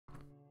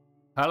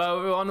Hello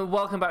everyone and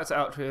welcome back to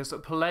Altreus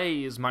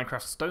Plays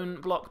Minecraft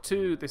Stoneblock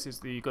 2. This is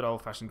the good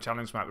old-fashioned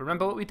challenge map.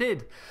 Remember what we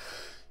did?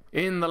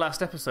 In the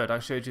last episode I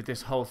showed you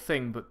this whole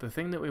thing, but the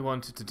thing that we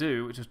wanted to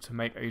do, which was to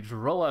make a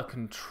drawer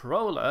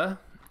controller,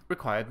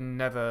 required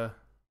nether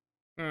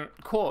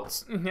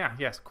quartz.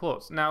 Yes,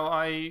 quartz. Now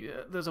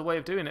there's a way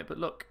of doing it, but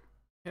look,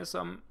 here's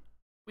some.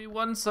 We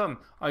won some.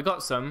 I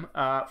got some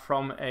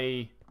from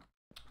a...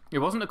 It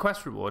wasn't a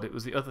quest reward, it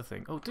was the other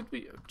thing. Oh, did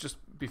we? Just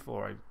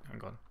before I...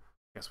 Hang on.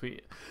 Yes,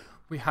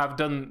 we have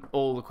done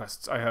all the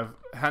quests. I have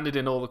handed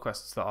in all the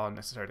quests that are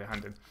necessary to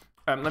hand in.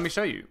 Let me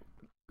show you.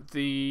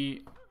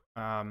 The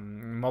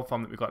mob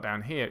farm that we got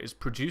down here is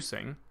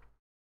producing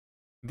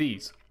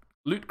these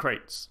loot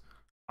crates.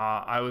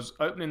 I was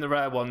opening the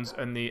rare ones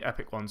and the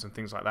epic ones and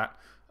things like that.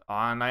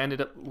 And I ended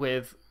up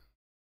with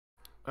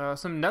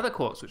some nether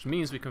quartz, which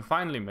means we can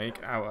finally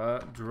make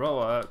our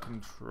drawer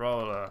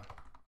controller.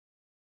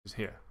 Is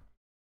here.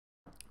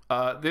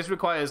 This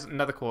requires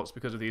nether quartz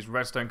because of these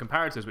redstone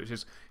comparators, which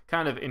is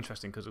kind of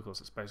interesting because, of course,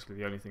 it's basically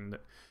the only thing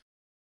that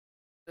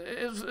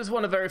is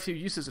one of very few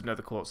uses of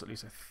nether quartz, at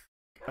least.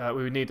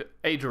 We would need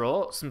a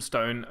drawer, some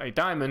stone, a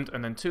diamond,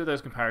 and then 2 of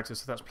those comparators.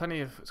 So that's plenty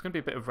of. It's going to be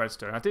a bit of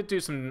redstone. I did do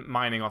some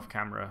mining off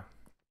camera,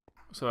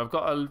 so I've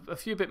got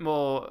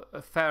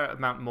a fair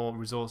amount more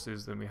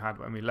resources than we had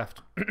when we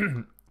left at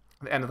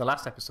the end of the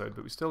last episode.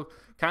 But we're still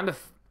kind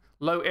of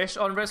low-ish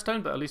on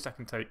redstone, but at least I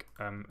can take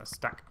a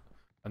stack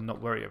and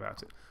not worry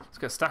about it. Let's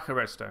get a stack of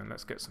redstone.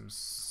 Let's get some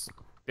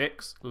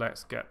sticks.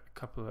 Let's get a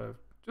couple of...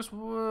 just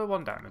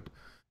 1 diamond.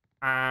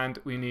 And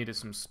we needed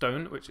some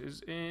stone, which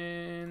is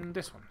in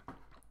this one.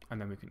 And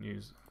then we can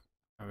use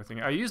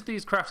everything. I use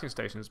these crafting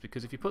stations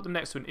because if you put them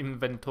next to an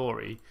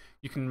inventory,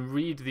 you can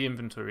read the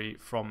inventory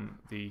from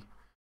the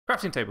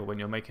crafting table when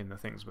you're making the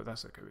things. But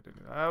that's okay. We don't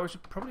do that. We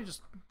should probably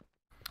just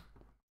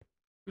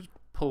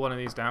pull one of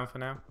these down for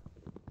now.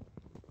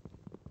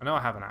 I know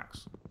I have an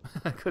axe.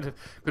 I could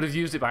have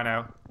used it by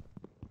now.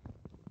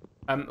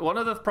 One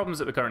of the problems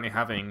that we're currently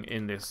having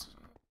in this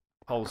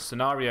whole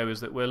scenario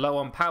is that we're low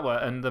on power,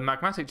 and the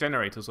magmatic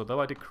generators,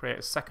 although I did create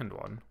a second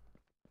one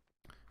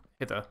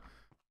hither,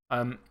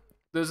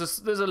 there's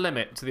a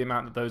limit to the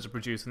amount that those are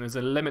producing. There's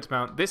a limit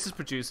amount this is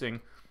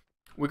producing.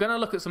 We're going to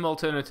look at some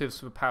alternatives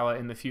for power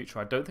in the future.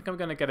 I don't think I'm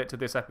going to get it to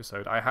this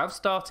episode. I have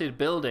started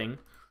building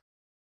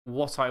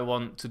what I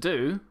want to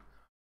do,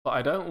 but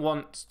I don't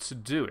want to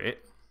do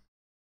it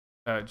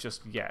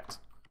just yet.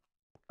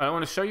 I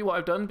want to show you what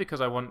I've done because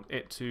I want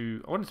it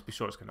to be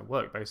sure it's going to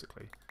work,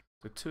 basically.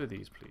 So 2 of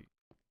these, please.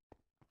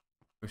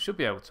 We should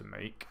be able to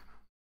make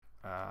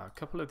a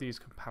couple of these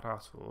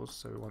comparators.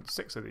 So we want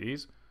 6 of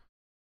these.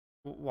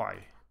 Why?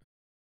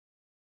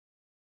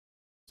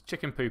 It's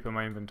chicken poop in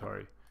my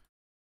inventory.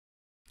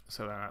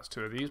 So then that's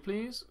 2 of these,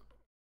 please.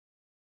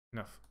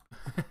 Enough.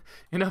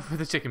 Enough with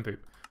the chicken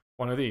poop.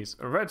 1 of these.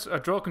 A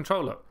draw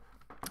controller,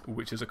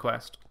 which is a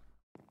quest.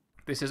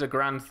 This is a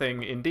grand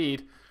thing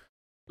indeed.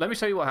 Let me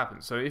show you what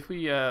happens. So if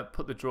we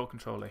put the drawer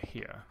controller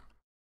here,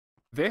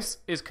 this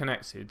is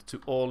connected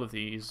to all of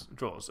these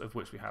drawers, of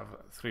which we have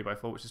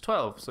 3x4, which is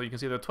 12. So you can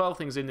see there are 12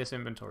 things in this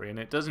inventory, and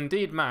it does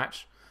indeed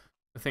match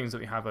the things that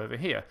we have over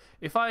here.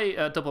 If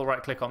I double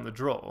right click on the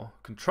drawer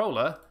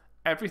controller,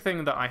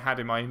 everything that I had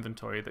in my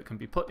inventory that can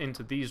be put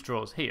into these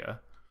drawers here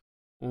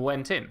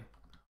went in,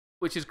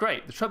 which is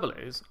great. The trouble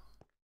is,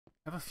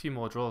 I have a few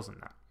more drawers than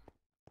that.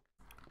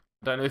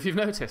 Don't know if you've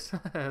noticed.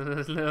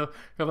 There's a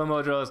couple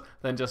more drawers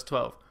than just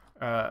 12.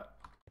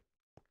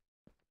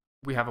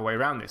 We have a way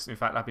around this. In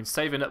fact, I've been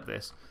saving up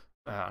this,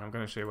 and I'm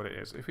going to show you what it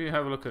is. If we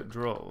have a look at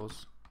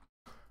drawers,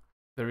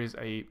 there is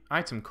an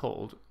item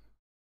called...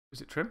 Is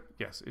it trim?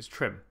 Yes, it's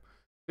trim.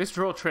 This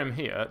drawer trim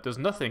here does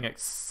nothing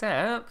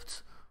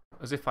except,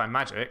 as if by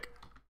magic,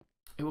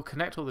 it will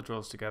connect all the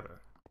drawers together.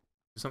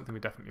 It's something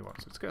we definitely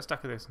want. So let's get a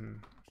stack of this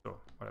and sure,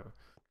 whatever.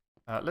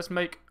 Let's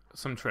make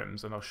some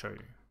trims, and I'll show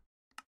you.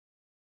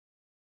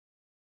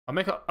 I'm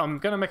going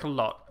to make a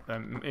lot.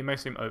 It may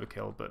seem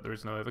overkill, but there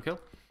is no overkill.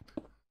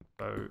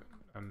 So,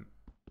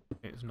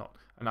 it's not.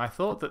 And I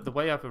thought that the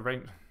way I've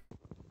arranged...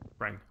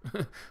 Brain!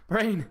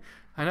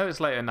 I know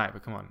it's late at night,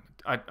 but come on.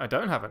 I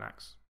don't have an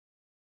axe.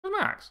 Where's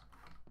my axe?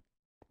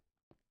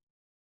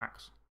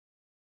 Axe.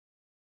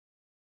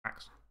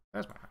 Axe.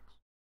 There's my axe.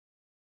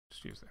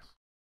 Just use this.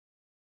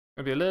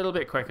 It'll be a little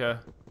bit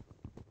quicker.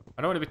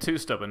 I don't want to be too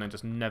stubborn and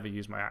just never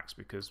use my axe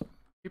because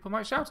people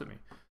might shout at me.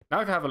 Now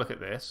if you have a look at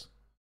this...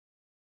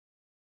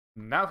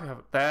 Now if we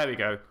have... There we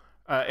go.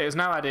 It has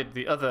now added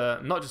the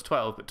other, not just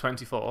 12, but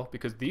 24,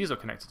 because these are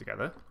connected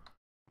together.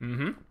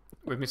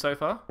 With me so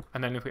far.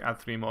 And then if we add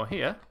 3 more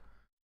here,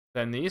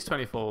 then these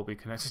 24 will be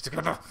connected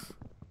together.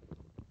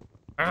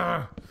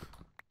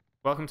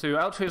 Welcome to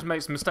Altreus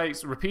makes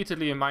mistakes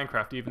repeatedly in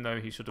Minecraft, even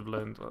though he should have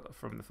learned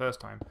from the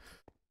first time.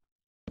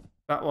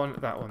 That one,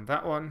 that one,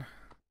 that one.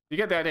 You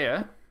get the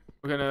idea.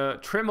 We're going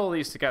to trim all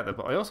these together,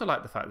 but I also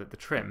like the fact that the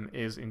trim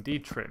is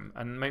indeed trim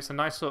and makes a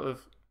nice sort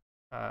of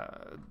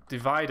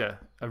divider,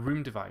 a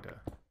room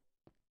divider.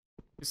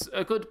 It's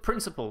a good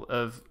principle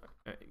of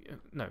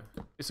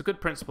it's a good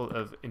principle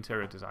of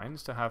interior design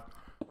is to have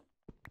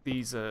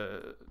these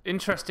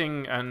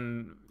interesting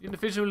and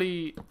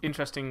visually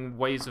interesting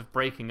ways of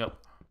breaking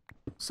up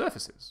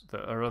surfaces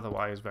that are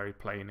otherwise very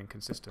plain and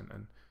consistent,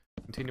 and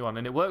continue on.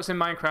 And it works in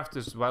Minecraft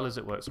as well as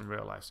it works in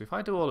real life. So if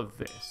I do all of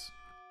this,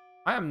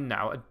 I am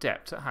now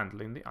adept at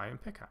handling the iron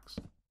pickaxe.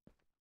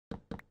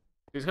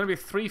 There's going to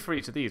be 3 for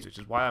each of these, which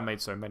is why I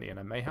made so many, and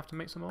I may have to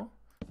make some more.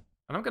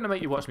 And I'm going to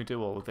make you watch me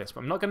do all of this,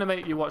 but I'm not going to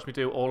make you watch me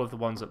do all of the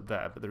ones up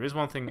there. But there is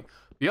one thing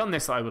beyond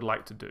this that I would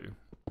like to do.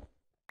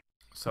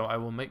 So I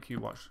will make you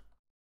watch.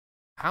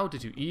 How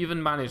did you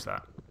even manage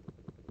that?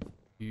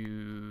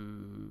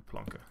 You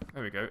plonker.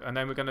 There we go. And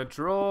then we're going to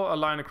draw a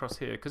line across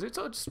here, because it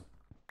sort of just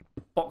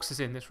boxes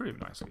in this room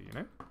nicely, you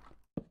know?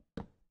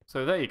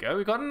 So there you go.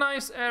 We've got a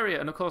nice area.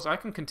 And of course, I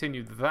can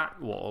continue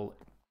that wall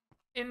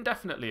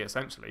indefinitely,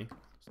 essentially.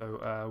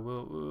 So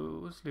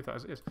we'll just leave that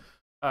as it is.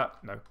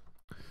 No.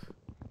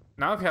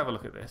 Now if you have a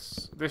look at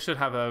this, this should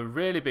have a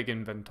really big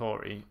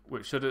inventory,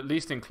 which should at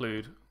least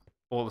include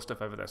all the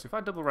stuff over there. So if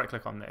I double right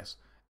click on this,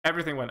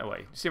 everything went away.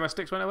 You see my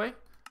sticks went away?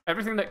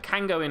 Everything that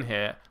can go in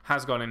here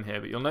has gone in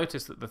here, but you'll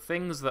notice that the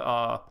things that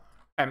are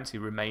empty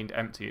remained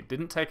empty. It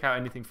didn't take out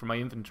anything from my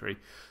inventory.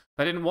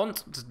 I didn't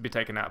want to be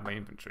taken out of my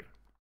inventory.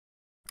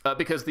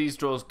 Because these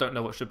drawers don't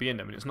know what should be in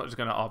them, and it's not just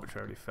going to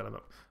arbitrarily fill them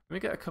up. Let me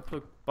get a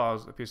couple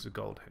of pieces of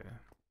gold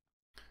here.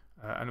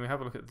 And we have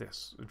a look at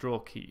this, the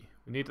drawer key.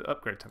 We need to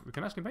upgrade temp. We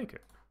can actually make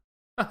it.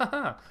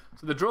 So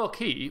the drawer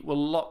key will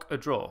lock a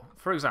drawer.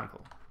 For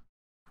example,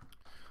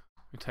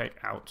 we take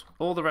out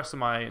all the rest of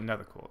my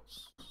nether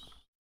quartz.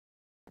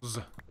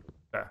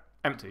 There,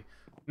 empty.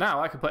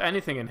 Now I can put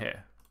anything in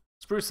here.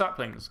 Spruce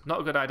saplings,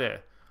 not a good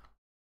idea.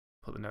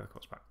 Put the nether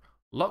quartz back.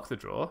 Lock the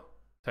drawer,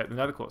 take the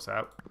nether quartz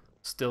out.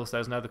 Still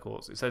says nether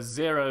quartz. It says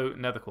 0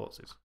 nether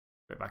quartzes.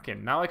 Put it back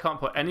in. Now I can't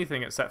put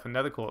anything except for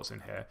nether quartz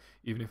in here,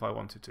 even if I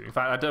wanted to. In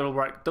fact, I double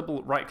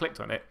right clicked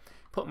on it,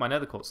 put my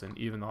nether quartz in,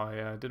 even though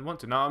I didn't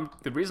want to. Now,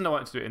 the reason I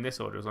wanted to do it in this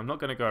order is I'm not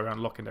going to go around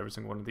locking every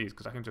single one of these,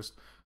 because I can just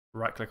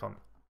right click on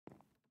that.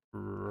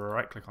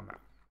 Right click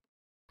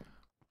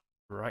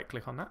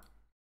on that.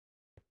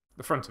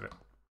 The front of it.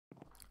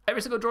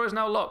 Every single drawer is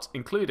now locked,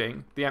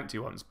 including the empty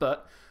ones.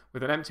 But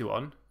with an empty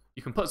one,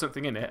 you can put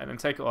something in it and then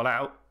take it all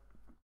out.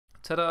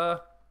 Ta-da!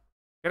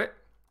 Get it?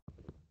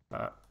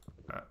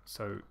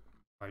 So,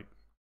 like,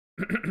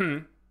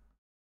 there.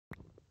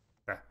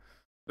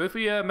 So if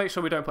we make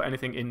sure we don't put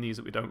anything in these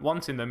that we don't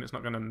want in them, it's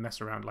not going to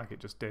mess around like it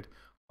just did.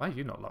 Why are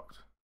you not locked?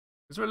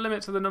 Is there a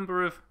limit to the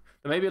number of...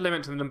 There may be a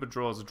limit to the number of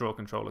drawers a drawer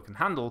controller can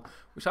handle,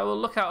 which I will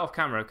look at off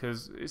camera,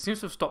 because it seems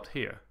to have stopped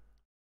here.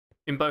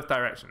 In both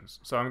directions.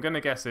 So I'm going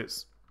to guess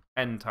it's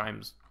n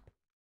times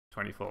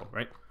 24,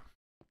 right?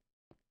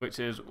 Which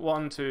is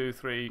 1, 2,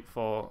 3,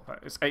 4...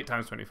 It's 8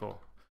 times 24.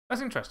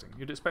 That's interesting.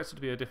 You'd expect it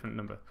to be a different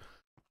number.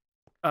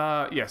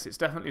 Yes, it's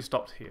definitely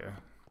stopped here.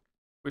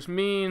 Which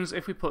means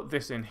if we put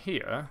this in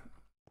here,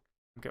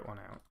 get one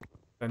out,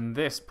 then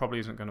this probably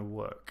isn't going to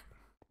work.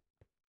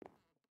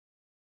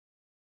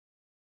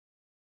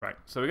 Right,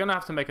 so we're going to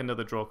have to make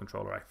another drawer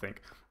controller, I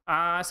think.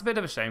 It's a bit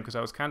of a shame, because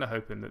I was kind of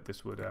hoping that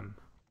this would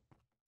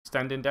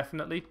extend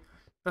indefinitely.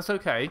 That's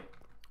okay.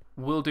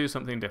 We'll do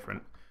something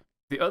different.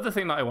 The other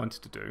thing that I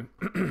wanted to do,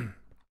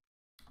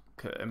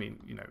 I mean,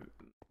 you know,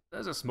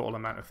 there's a small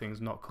amount of things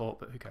not caught,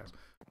 but who cares?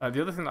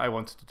 The other thing that I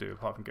wanted to do,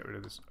 apart from get rid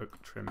of this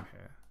oak trim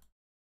here,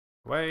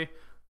 away.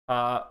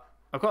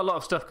 I've got a lot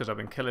of stuff because I've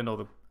been killing all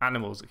the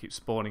animals that keep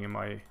spawning in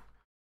my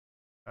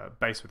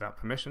base without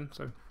permission,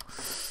 so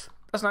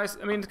that's nice.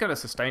 I mean, it's going to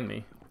sustain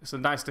me. It's a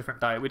nice different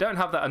diet. We don't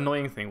have that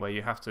annoying thing where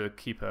you have to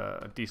keep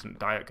a decent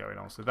diet going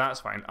on, so that's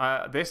fine.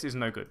 This is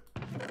no good.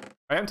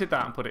 I emptied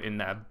that and put it in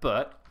there,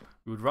 but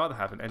we would rather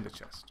have an ender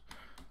chest.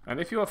 And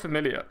if you are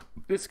familiar,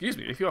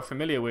 if you are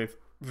familiar with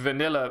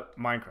vanilla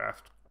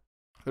Minecraft,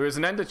 there is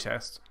an ender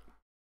chest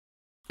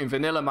in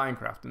vanilla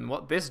Minecraft, and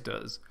what this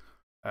does,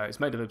 it's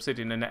made of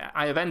obsidian and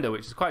Eye of Ender,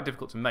 which is quite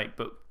difficult to make,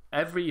 but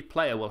every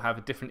player will have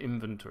a different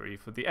inventory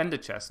for the ender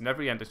chest, and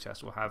every ender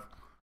chest will have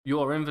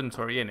your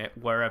inventory in it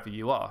wherever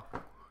you are.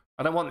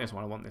 I don't want this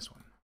one, I want this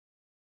one.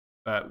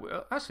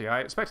 Actually,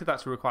 I expected that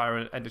to require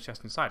an ender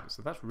chest inside it,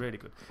 so that's really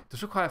good. It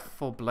does require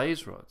 4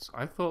 blaze rods.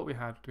 I thought we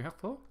had... Do we have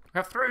 4? We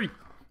have 3!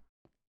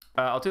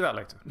 I'll do that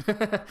later.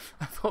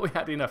 I thought we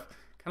had enough.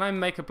 Can I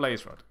make a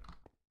blaze rod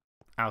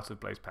out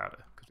of blaze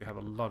powder? Because we have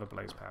a lot of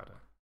blaze powder.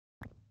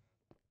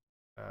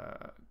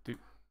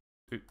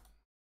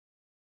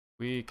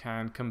 We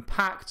can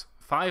compact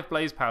 5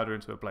 blaze powder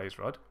into a blaze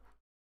rod.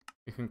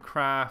 We can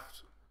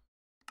craft...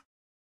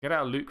 Get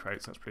out loot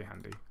crates, that's pretty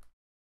handy.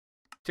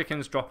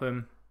 Chickens drop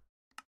them.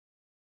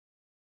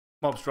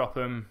 Mobs drop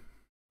them.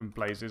 From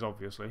blazes,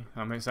 obviously.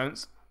 That makes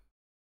sense.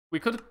 We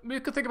could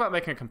think about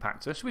making a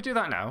compactor. Should we do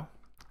that now?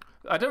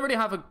 I don't really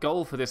have a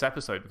goal for this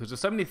episode because there's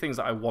so many things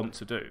that I want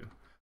to do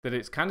that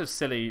it's kind of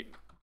silly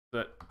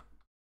that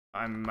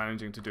I'm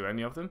managing to do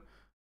any of them.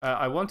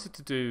 I wanted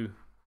to do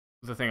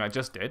the thing I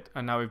just did,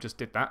 and now we've just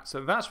did that,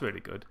 so that's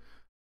really good.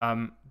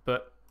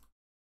 But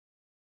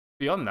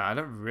beyond that, I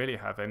don't really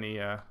have any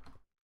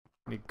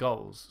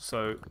goals.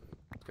 So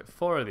let's get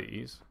 4 of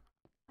these,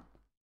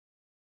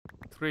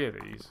 3 of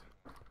these,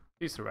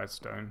 Piece of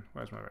redstone.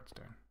 Where's my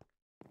redstone?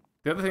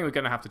 The other thing we're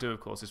going to have to do,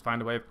 of course, is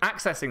find a way of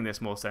accessing this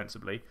more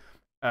sensibly,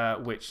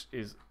 which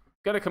is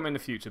going to come in the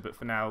future. But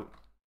for now,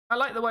 I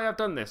like the way I've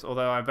done this,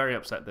 although I'm very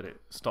upset that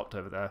it stopped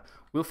over there.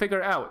 We'll figure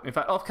it out. In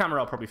fact, off camera,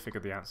 I'll probably figure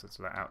the answer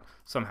to that out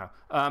somehow.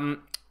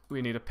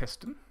 We need a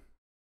piston,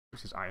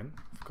 which is iron.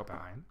 Forgot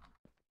about iron.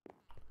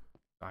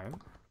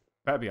 Iron.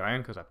 Better be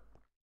iron, because I've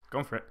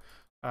gone for it.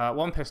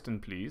 One piston,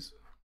 please.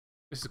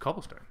 This is a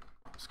cobblestone.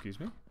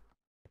 Excuse me.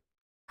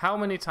 How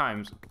many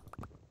times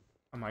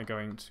am I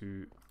going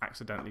to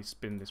accidentally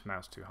spin this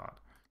mouse too hard?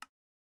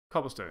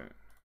 Cobblestone,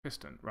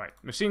 piston, right.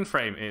 Machine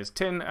frame is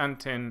tin and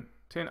tin,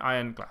 tin,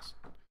 iron, glass.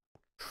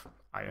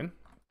 Iron.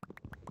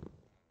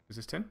 Is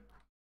this tin? Is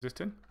this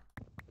tin?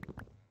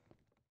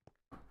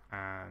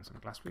 And some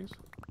glass, please.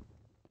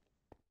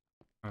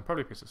 And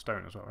probably a piece of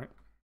stone as well, right?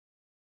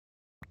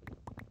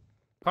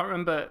 Can't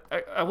remember.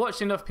 I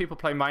watched enough people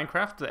play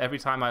Minecraft that every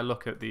time I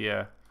look at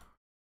the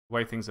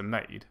way things are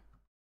made,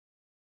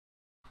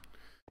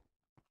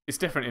 it's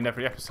different in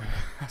every episode.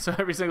 So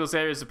every single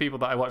series of people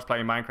that I watch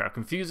playing Minecraft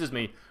confuses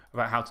me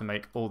about how to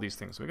make all these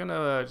things. So we're going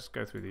to just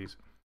go through these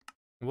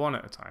one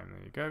at a time.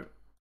 There you go.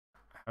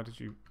 How did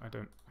you... I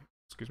don't...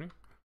 Excuse me.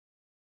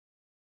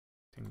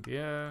 Tin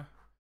gear.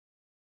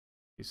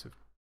 Piece of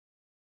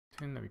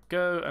tin. There we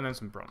go. And then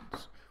some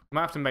bronze. We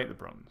might have to make the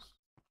bronze.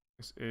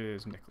 This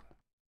is nickel.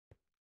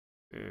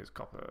 This is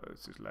copper.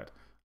 This is lead.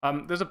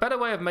 There's a better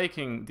way of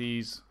making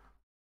these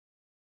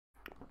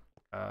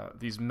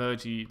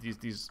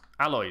these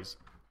alloys.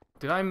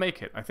 Did I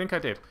make it? I think I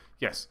did.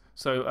 Yes.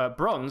 So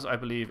bronze, I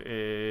believe,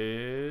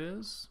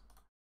 is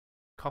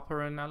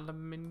copper and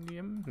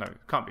aluminium. No,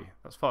 it can't be.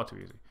 That's far too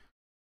easy.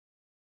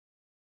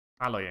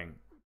 Alloying.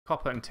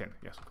 Copper and tin.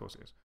 Yes, of course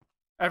it is.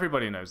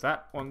 Everybody knows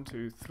that. 1,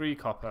 2, 3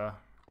 copper.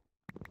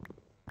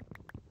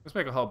 Let's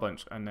make a whole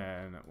bunch. And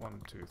then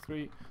 1, 2,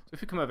 3. So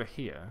if you come over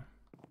here,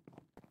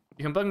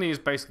 you can bung these,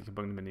 basically you can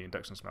bung them in the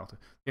induction smelter.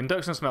 The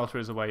induction smelter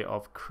is a way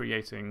of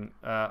creating,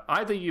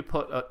 either you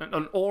put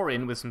an ore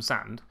in with some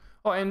sand.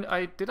 Oh, and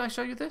did I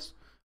show you this?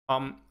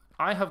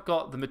 I have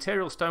got the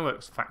Material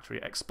Stoneworks factory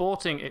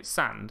exporting its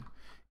sand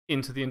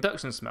into the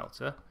induction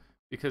smelter,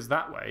 because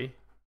that way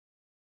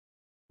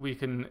we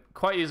can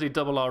quite easily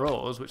double our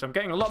ores, which I'm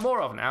getting a lot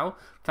more of now,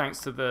 thanks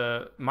to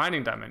the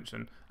mining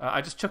dimension.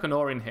 I just chuck an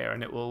ore in here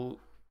and it will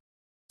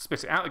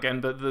spit it out again,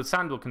 but the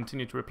sand will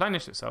continue to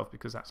replenish itself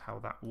because that's how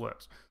that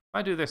works. If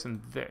I do this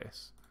and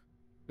this,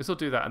 this will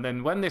do that, and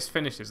then when this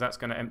finishes, that's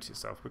going to empty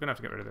itself. We're going to have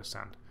to get rid of this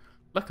sand.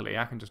 Luckily,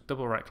 I can just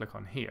double right click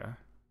on here,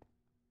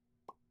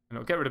 and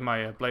it'll get rid of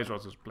my blaze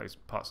rods as blaze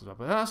parts as well,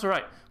 but that's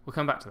alright. We'll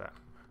come back to that.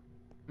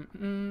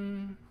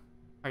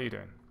 How you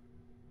doing?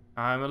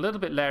 I'm a little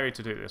bit leery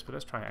to do this, but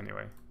let's try it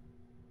anyway.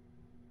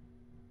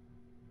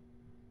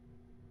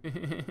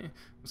 I'm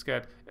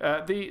scared.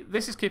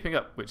 This is keeping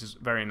up, which is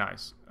very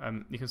nice.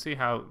 You can see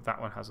how that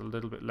one has a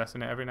little bit less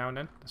in it every now and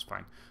then. That's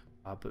fine.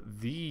 But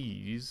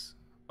these,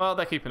 well,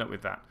 they're keeping up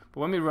with that.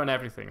 But when we run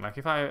everything, like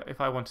if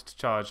I wanted to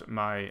charge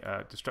my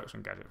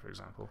destruction gadget, for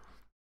example,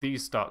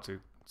 these start to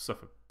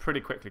suffer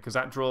pretty quickly because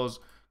that draws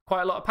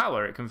quite a lot of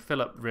power. It can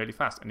fill up really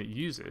fast, and it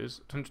uses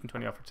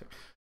 120 off tick.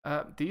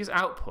 These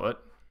output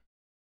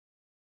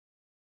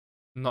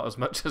not as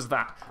much as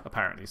that,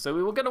 apparently. So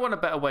we were going to want a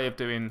better way of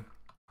doing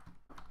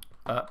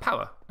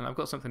power, and I've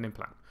got something in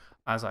plan,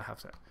 as I have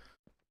said.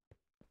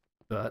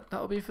 But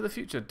that'll be for the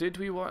future. Did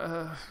we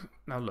want...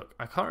 now look,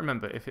 I can't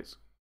remember if it's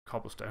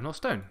cobblestone or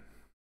stone.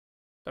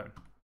 Stone.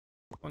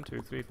 1,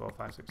 2, 3, 4,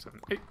 5, 6,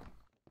 7, 8.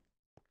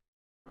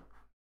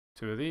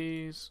 2 of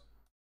these.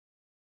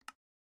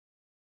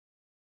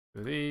 2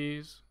 of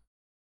these.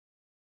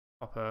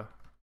 Copper.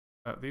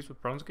 These were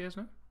bronze gears,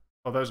 no?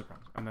 Oh, those are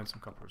bronze. And then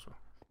some copper as well.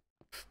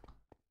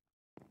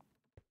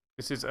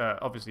 This is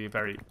obviously a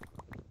very...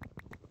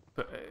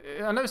 But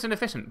I know it's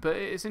inefficient, but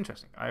it's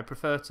interesting. I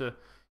prefer to...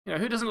 You know,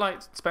 who doesn't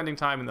like spending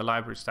time in the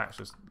library stacks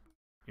just,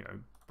 you know,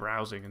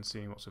 browsing and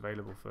seeing what's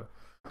available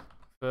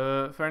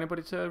for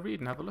anybody to read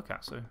and have a look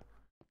at? So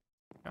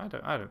I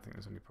don't think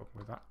there's any problem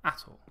with that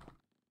at all.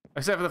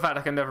 Except for the fact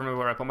I can never remember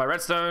where I put my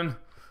redstone.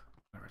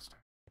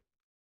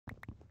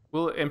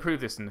 We'll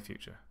improve this in the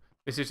future.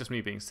 This is just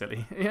me being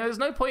silly. You know, there's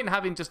no point in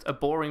having just a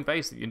boring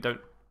base that you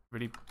don't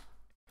really...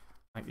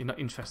 Like, you're not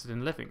interested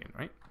in living in,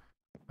 right?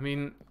 I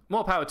mean,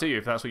 more power to you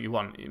if that's what you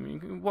want. I mean, you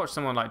can watch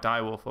someone like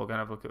Direwolf or go and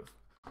have a look at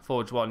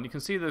Forge 1. You can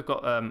see they've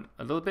got a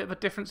little bit of a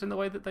difference in the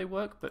way that they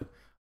work, but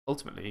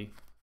ultimately,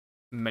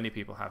 many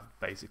people have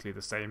basically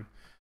the same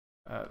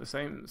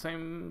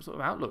sort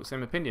of outlook,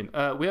 same opinion.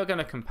 We are going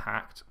to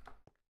compact.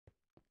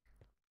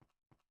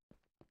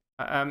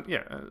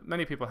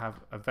 Many people have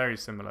a very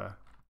similar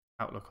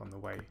outlook on the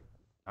way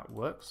that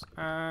works,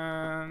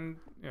 and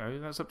you know,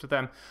 that's up to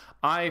them.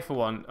 I, for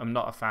one, am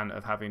not a fan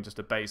of having just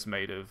a base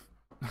made of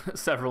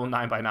several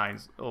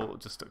 9x9s all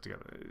just stuck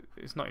together.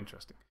 It's not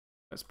interesting.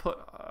 Let's put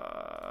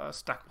half a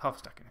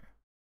stack in here,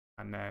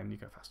 and then you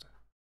go faster,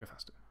 go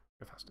faster,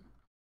 go faster.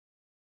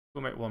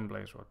 We'll make 1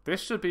 blaze rod. This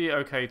should be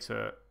okay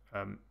to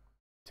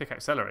tick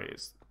accelerate.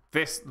 It's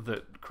this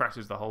that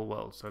crashes the whole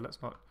world, so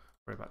let's not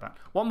Worry about that.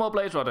 One more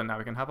blaze rod and now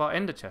we can have our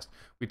ender chest.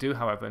 We do,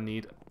 however,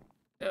 need...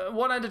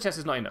 one ender chest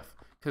is not enough,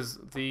 because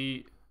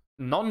the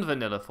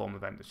non-vanilla form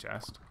of ender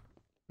chest,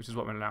 which is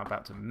what we're now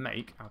about to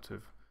make out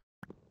of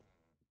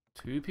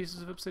 2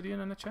 pieces of obsidian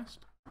and a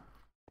chest,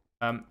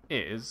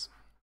 is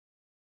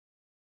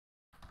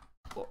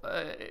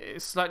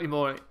it's slightly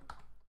more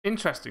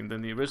interesting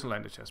than the original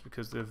ender chest,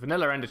 because the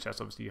vanilla ender chest,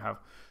 obviously, you have,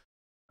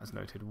 as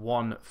noted,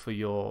 one for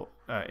your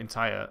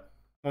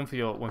one for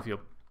your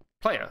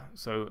player.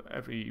 So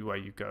everywhere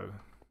you go,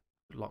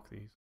 lock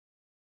these.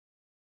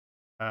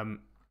 I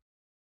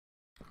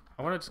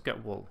want to just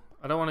get wool.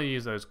 I don't want to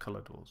use those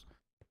coloured wools.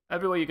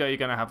 Everywhere you go, you're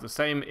going to have the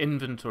same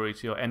inventory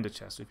to your ender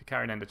chest. So if you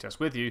carry an ender chest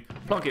with you,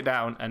 plonk it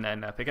down, and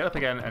then pick it up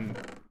again, and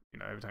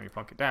every time you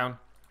plonk it down,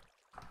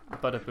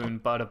 bada boom,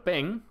 bada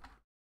bing,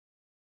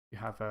 you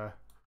have the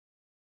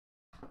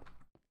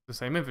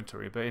same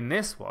inventory. But in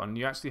this one,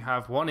 you actually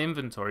have 1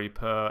 inventory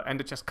per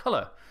ender chest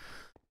colour.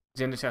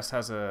 The ender chest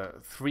has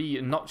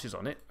 3 notches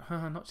on it.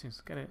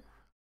 Notches, get it?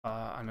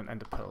 And an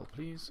ender pearl,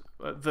 please.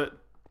 That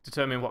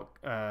determine what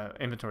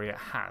inventory it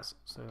has.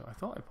 So I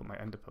thought I put my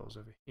ender pearls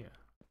over here.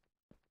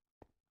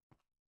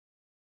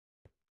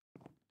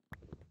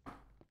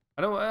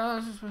 I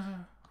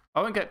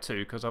won't get 2,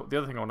 because the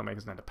other thing I want to make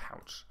is an ender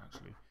pouch,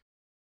 actually.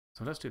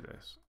 So let's do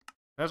this.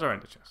 There's our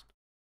ender chest.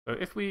 So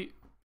if we...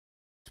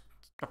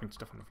 dropping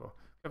stuff on the floor.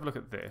 Have a look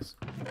at this.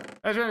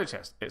 There's your ender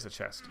chest. It's a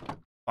chest.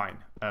 Fine.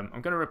 I'm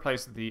going to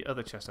replace the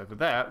other chest over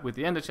there with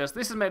the ender chest.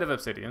 This is made of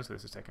obsidian, so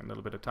this is taking a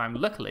little bit of time.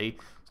 Luckily,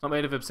 it's not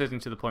made of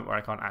obsidian to the point where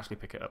I can't actually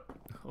pick it up.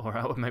 Or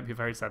I would make a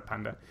very sad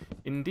panda.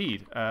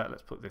 Indeed.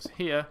 Let's put this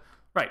here.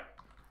 Right.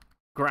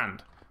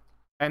 Grand.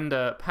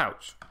 Ender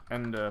pouch.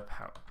 Ender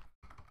pouch.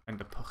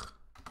 Ender puch.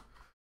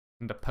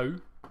 Ender po.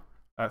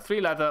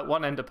 3 leather,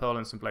 1 ender pearl,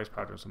 and some blaze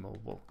powder and some more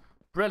wool.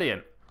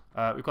 Brilliant.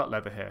 We've got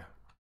leather here.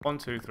 1,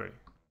 2, 3.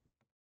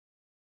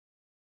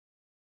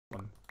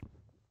 1.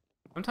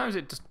 Sometimes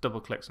it just double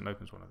clicks and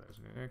opens one of those.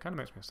 It kind of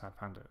makes me a sad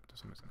panda to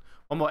some extent.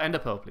 1 more ender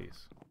pearl,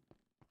 please.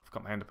 I've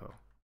got my ender pearl.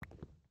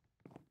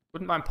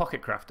 Wouldn't mind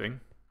pocket crafting.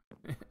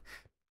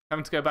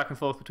 Having to go back and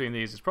forth between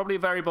these is probably a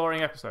very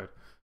boring episode.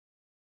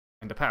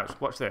 Ender pouch.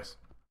 Watch this.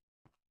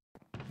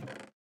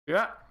 See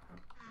that?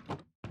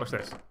 Watch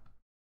this.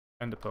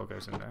 Ender pearl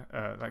goes in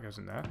there. That goes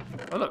in there.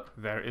 Oh, look.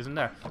 There it is in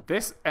there.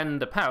 This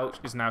ender pouch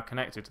is now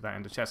connected to that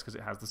ender chest because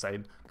it has the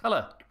same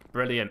colour.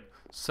 Brilliant.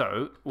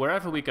 So,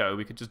 wherever we go,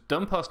 we could just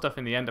dump our stuff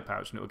in the ender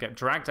pouch and it will get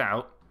dragged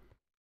out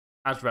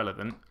as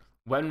relevant.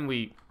 When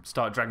we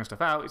start dragging stuff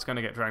out, it's going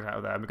to get dragged out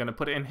of there. And we're going to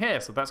put it in here.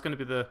 So that's going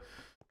to be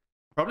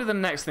probably the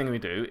next thing we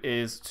do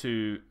is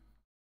to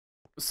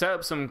set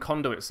up some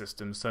conduit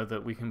systems so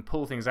that we can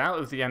pull things out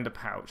of the ender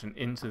pouch and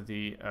into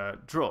the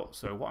drawer.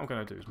 So what I'm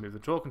going to do is move the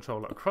drawer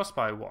controller across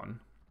by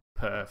 1.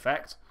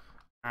 Perfect.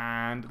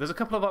 And there's a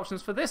couple of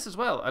options for this as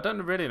well. I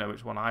don't really know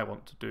which one I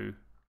want to do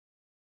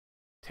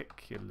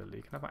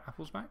particularly. Can I have my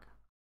apples back?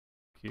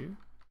 Q.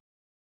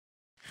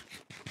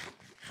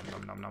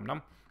 Nom nom nom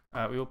nom.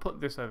 We will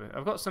put this over.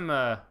 I've got some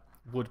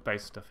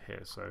wood-based stuff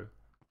here, so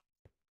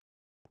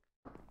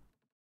I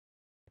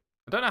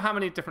don't know how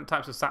many different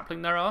types of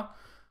sapling there are.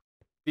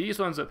 These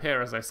ones up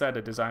here, as I said,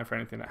 are designed for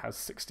anything that has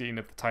 16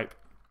 of the type,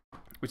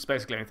 which is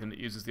basically anything that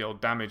uses the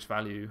old damage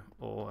value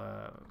or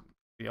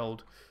the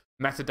old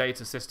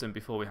metadata system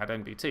before we had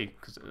NBT,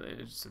 because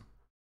it's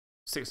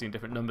 16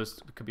 different numbers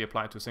that could be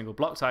applied to a single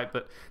block type.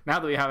 But now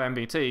that we have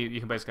NBT, you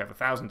can basically have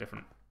 1,000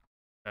 different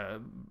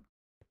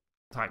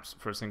types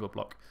for a single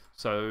block.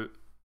 So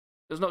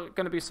there's not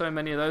going to be so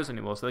many of those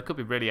anymore. So there could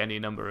be really any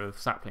number of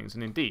saplings.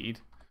 And indeed,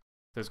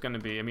 there's going to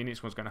be, I mean,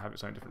 each one's going to have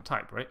its own different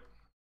type, right?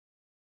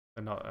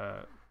 They're not,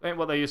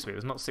 well, they used to be.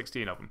 There's not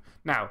 16 of them.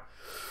 Now,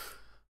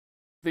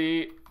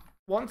 the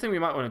one thing we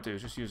might want to do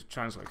is just use a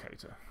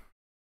translocator.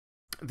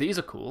 These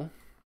are cool.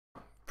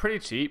 Pretty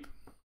cheap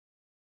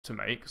to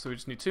make. So we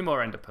just need 2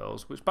 more ender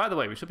pearls, which, by the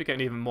way, we should be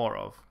getting even more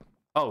of.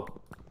 Oh,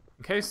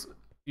 in case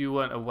you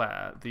weren't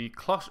aware, the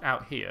cloche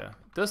out here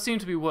does seem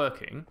to be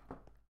working.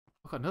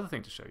 I've got another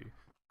thing to show you.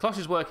 Cloche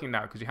is working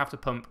now because you have to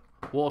pump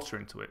water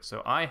into it.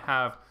 So I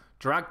have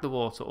dragged the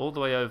water all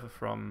the way over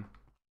from...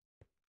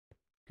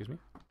 Excuse me?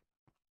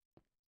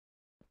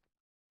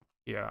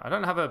 Yeah, I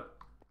don't have a...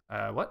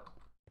 what?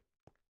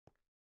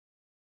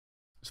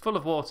 It's full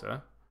of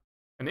water,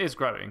 and it is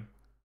growing,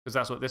 because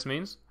that's what this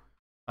means.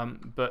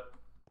 But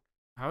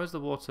how is the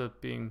water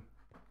being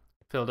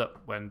filled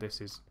up when this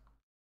is...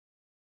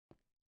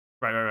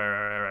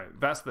 Right.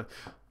 That's the...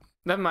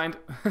 Never mind.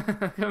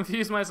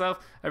 Confused myself.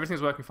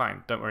 Everything's working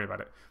fine. Don't worry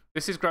about it.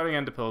 This is growing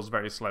ender pearls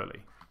very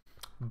slowly.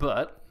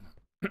 But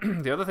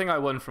the other thing I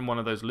won from one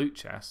of those loot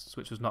chests,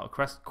 which was not a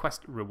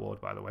quest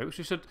reward, by the way, which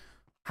we should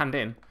hand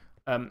in.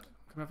 Come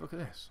have a look at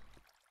this.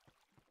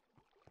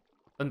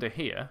 Under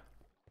here,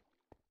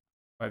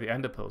 where the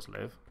ender pearls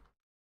live,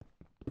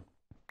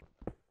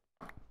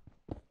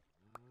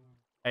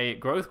 a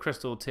growth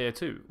crystal tier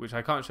 2, which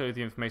I can't show you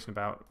the information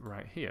about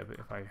right here, but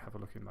if I have a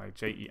look in my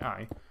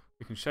JEI,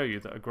 we can show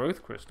you that a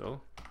growth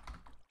crystal,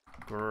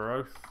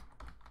 a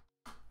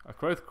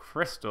growth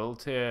crystal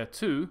tier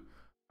 2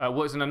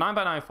 Works in a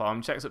 9x9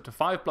 farm, checks up to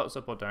 5 blocks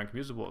up or down, can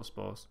use a water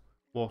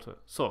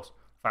source.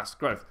 Fast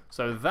growth.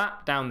 So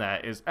that down there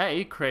is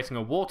creating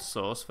a water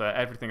source for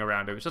everything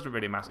around it, which doesn't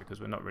really matter because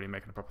we're not really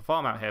making a proper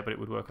farm out here, but it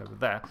would work over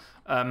there.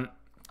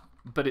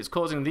 But it's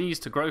causing these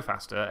to grow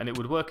faster, and it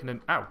would work in an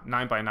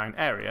 9x9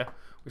 area,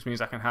 which means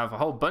I can have a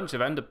whole bunch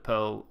of ender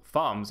pearl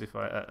farms if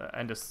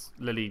ender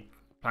lily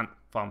plant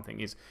farm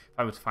thing is, if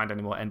I were to find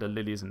any more ender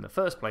lilies in the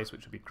first place,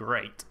 which would be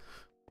great.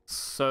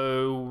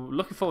 So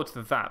looking forward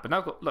to that. But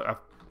now I've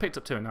picked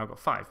up 2 and now I've got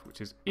 5,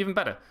 which is even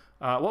better.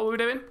 What were we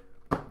doing?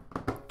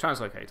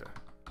 Translocator.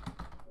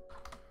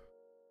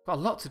 Got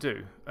a lot to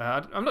do.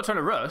 I'm not trying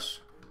to rush,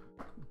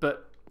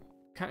 but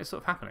it's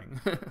sort of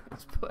happening.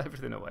 Let's put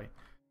everything away.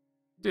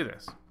 Do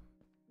this.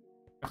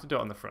 You have to do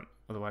it on the front,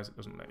 otherwise it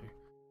doesn't let you.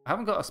 I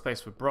haven't got a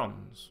space for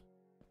bronze.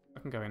 I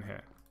can go in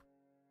here.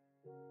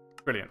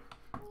 Brilliant.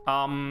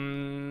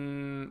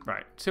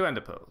 Right, 2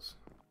 ender pearls.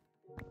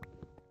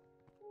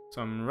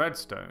 Some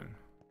redstone.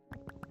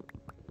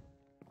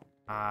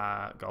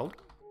 Gold.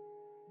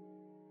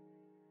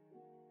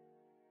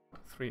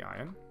 3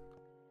 iron.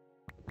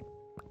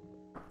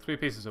 3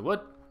 pieces of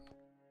wood.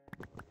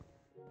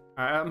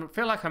 I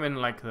feel like I'm in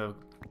like the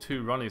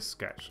 2 Ronnie's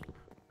sketch,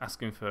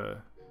 asking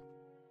for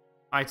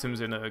items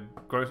in a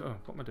what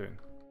am I doing?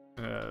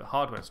 In a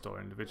hardware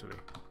store individually.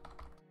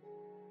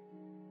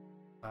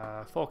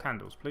 4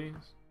 candles,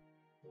 please.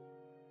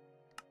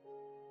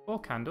 4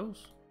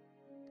 candles.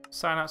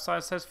 Sign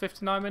outside says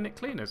 59-minute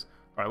cleaners.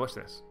 Alright, watch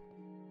this.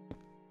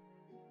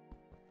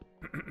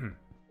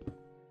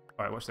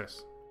 Alright, watch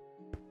this.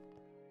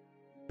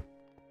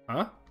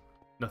 Huh?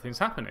 Nothing's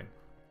happening.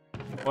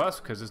 Well, that's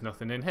because there's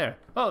nothing in here.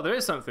 Oh, there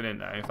is something in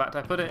there. In fact,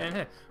 I put it in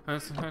here.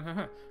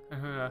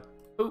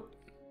 Oh.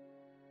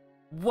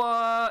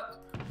 What?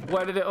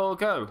 Where did it all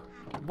go?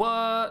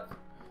 What?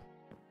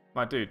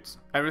 My dudes,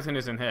 everything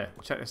is in here.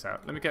 Check this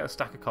out. Let me get a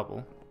stack of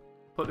cobble.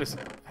 Put this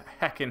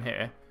heck in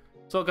here.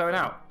 It's all going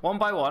out. 1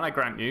 by 1, I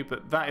grant you,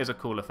 but that is a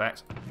cool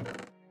effect.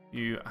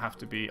 You have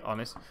to be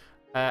honest.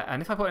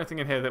 And if I put anything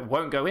in here that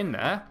won't go in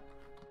there,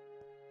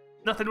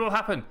 nothing will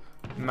happen.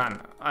 Man,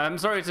 I'm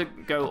sorry to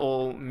go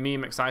all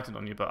meme excited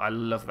on you, but I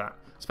love that.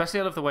 Especially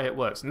I love the way it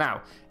works.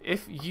 Now,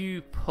 if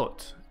you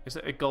put... Is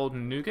it a gold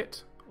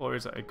nougat or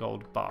is it a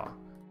gold bar?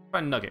 Try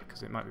a nugget,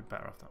 because it might be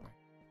better off that way.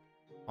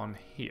 On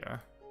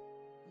here.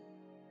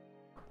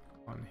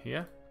 On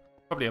here.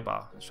 Probably a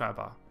bar. Let's try a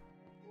bar.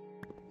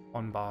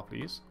 1 bar,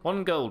 please.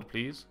 1 gold,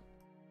 please.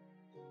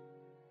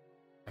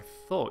 I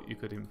thought you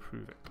could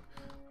improve it.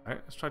 All right,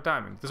 let's try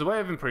diamond. There's a way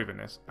of improving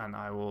this, and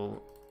I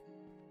will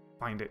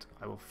find it.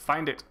 I will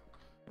find it.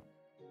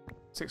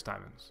 6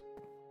 diamonds.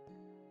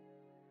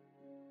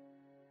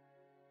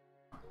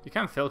 You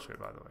can filter it,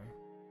 by the way.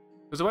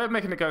 There's a way of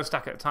making it go a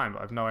stack at a time, but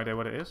I have no idea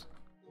what it is.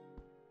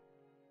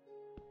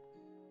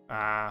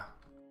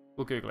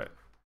 We'll Google it.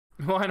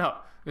 Why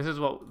not? This is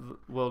what the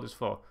world is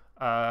for.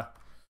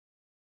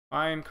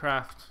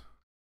 Minecraft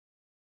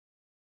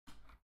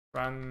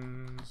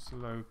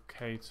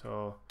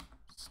translocator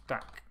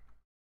stack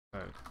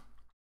mode.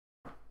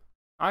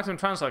 Item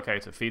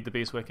translocator. Feed the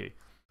beast wiki.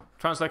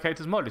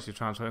 Translocator's mod is your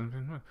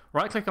translocator.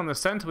 Right click on the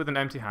center with an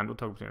empty handle.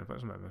 Toggle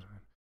between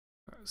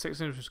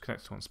 6 images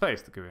connected to one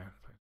space. The GUI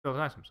build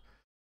items.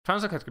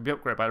 Translocator can be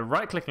upgraded by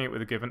right clicking it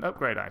with a given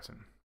upgrade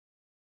item.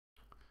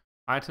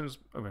 Items.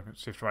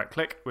 Shift right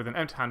click with an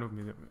empty handle.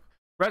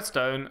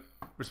 Redstone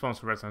responds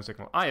to redstone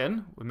signal.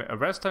 Iron will emit a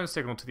redstone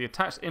signal to the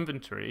attached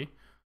inventory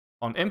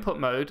on input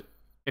mode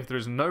if there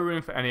is no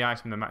room for any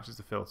item that matches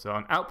the filter.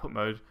 On output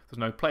mode, there's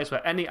no place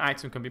where any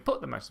item can be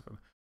put that matches the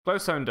filter.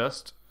 Glowstone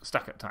dust,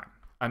 stack at a time.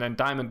 And then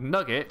diamond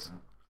nugget,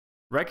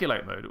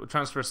 regulate mode. It will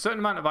transfer a certain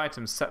amount of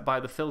items set by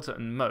the filter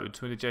and mode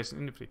to an adjacent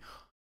inventory.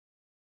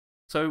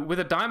 So with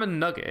a diamond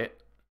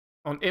nugget,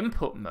 on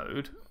input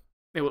mode,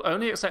 it will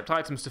only accept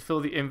items to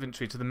fill the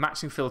inventory to the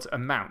matching filter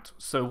amount.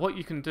 So what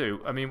you can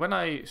do, I mean, when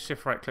I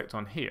shift right clicked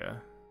on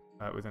here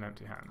with an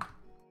empty hand,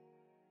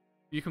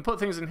 you can put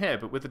things in here,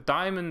 but with the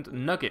diamond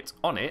nugget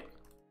on it,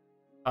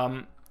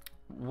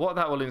 what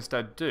that will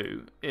instead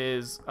do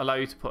is allow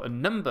you to put a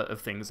number of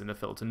things in the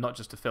filter, not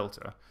just a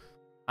filter.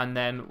 And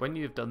then when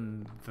you've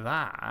done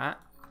that,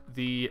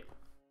 the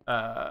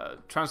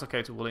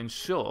translocator will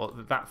ensure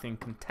that that thing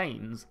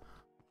contains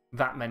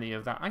that many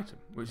of that item,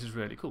 which is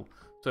really cool.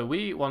 So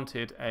we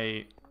wanted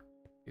a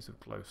piece of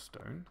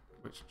glowstone,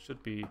 which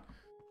should be...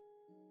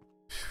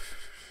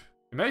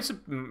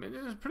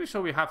 I'm pretty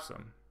sure we have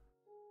some.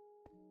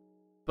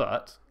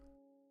 But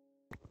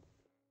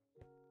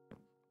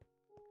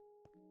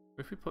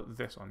if we put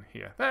this on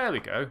here, there we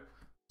go.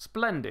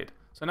 Splendid.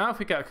 So now if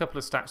we get a couple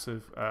of stacks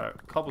of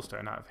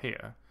cobblestone out of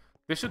here,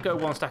 this should go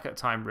 1 stack at a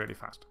time really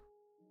fast.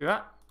 See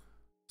that?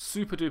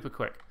 Super duper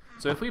quick.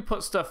 So if we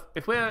put stuff,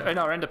 if we're in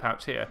our ender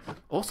pouch here,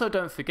 also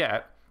don't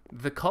forget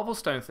the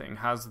cobblestone thing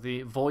has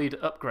the void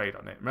upgrade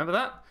on it. Remember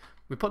that?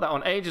 We put that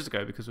on ages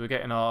ago because we were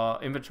getting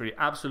our inventory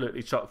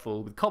absolutely chock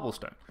full with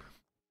cobblestone.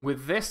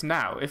 With this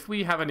now, if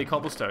we have any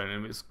cobblestone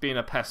and it's being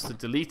a pest to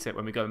delete it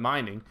when we go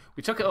mining,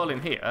 we chuck it all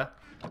in here.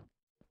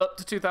 up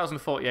to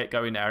 2048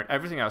 go in there, and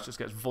everything else just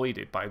gets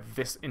voided by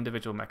this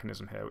individual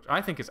mechanism here, which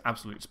I think is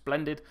absolutely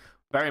splendid.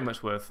 Very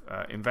much worth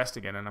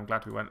investing in, and I'm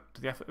glad we went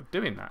to the effort of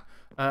doing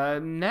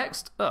that.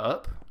 Next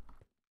up,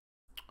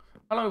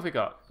 how long have we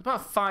got?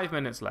 About 5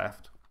 minutes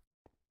left.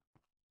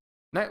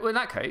 Now, in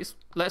that case,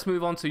 let's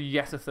move on to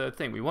yet a third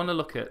thing. We want to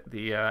look at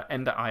the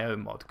Ender.io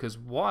mod, because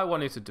what I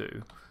wanted to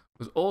do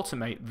was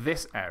automate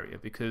this area,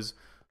 because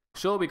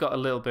sure we got a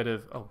little bit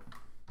of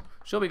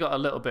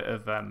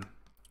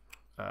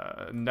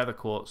nether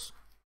quartz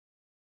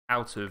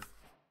out of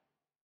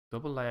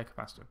double layer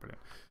capacitor.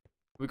 Brilliant.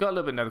 We got a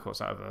little bit of nether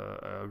quartz out of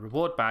a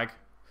reward bag.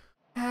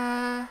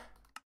 I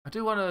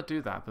do want to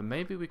do that, but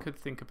maybe we could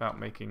think about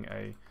making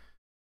a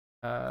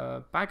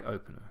bag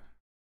opener.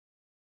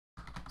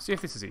 See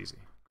if this is easy,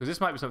 because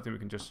this might be something we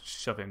can just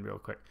shove in real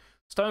quick.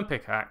 Stone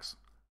pickaxe,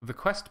 the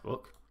quest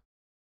book,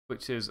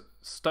 which is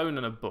stone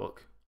and a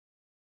book.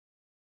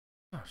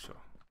 Oh, sure.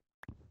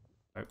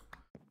 Nope.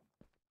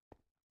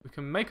 We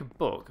can make a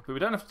book, but we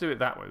don't have to do it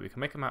that way. We can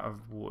make them out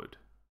of wood.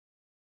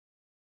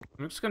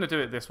 I'm just going to do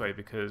it this way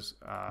because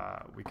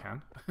we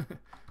can. Got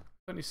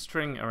any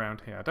string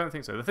around here? I don't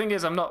think so. The thing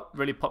is, I'm not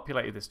really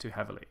populated this too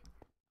heavily.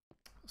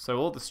 So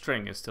all the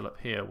string is still up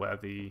here where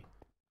the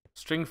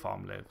string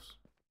farm lives,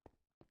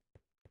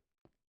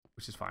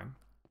 which is fine.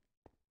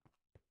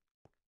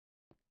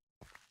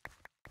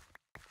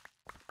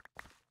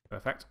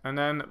 Perfect. And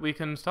then we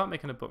can start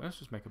making a book. Let's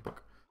just make a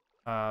book.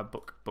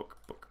 Book.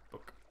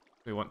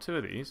 We want 2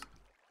 of these.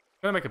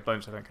 I'm going to make a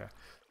bunch, I don't care.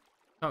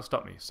 Can't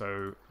stop me,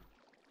 so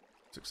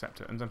let's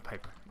accept it. And then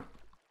paper.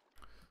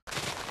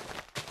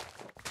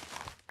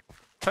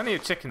 Plenty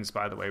of chickens,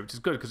 by the way, which is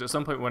good, because at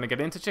some point we want to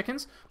get into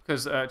chickens,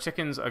 because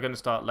chickens are going to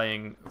start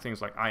laying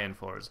things like iron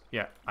for us.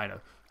 Yeah, I know.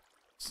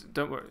 So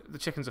don't worry. The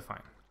chickens are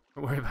fine.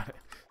 Don't worry about it.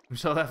 I'm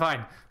sure they're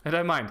fine. They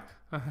don't mind.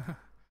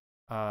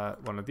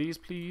 One of these,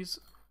 please.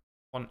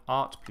 1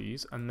 art,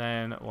 please. And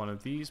then 1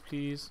 of these,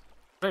 please.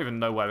 I don't even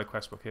know where the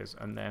quest book is.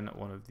 And then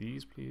 1 of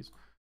these, please.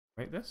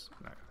 Wait, this?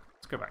 No.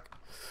 Let's go back.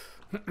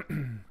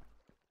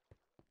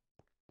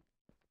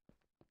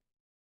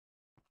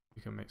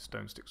 We can make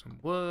stone sticks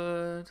and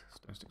wood.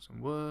 Stone sticks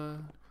and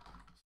wood.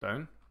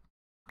 Stone.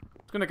 I'm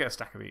just going to get a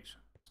stack of each.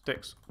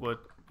 Sticks, wood.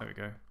 There we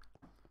go.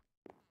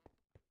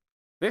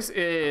 This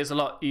is a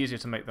lot easier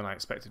to make than I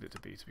expected it to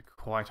be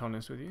quite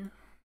honest with you.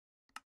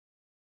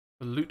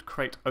 The loot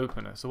crate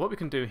opener. So what we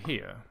can do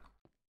here,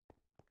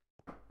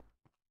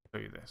 show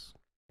you this.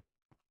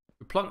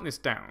 We plunk this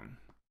down.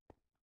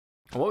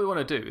 And what we want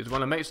to do is we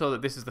want to make sure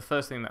that this is the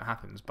first thing that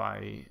happens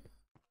by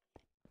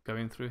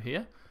going through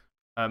here.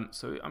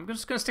 So I'm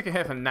just going to stick it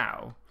here for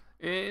now.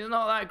 It's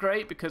not that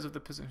great because of the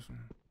position.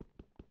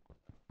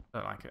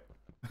 Don't like it.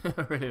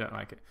 I really don't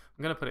like it.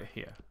 I'm going to put it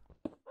here.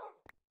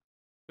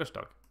 Just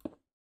dog.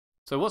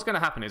 So what's going to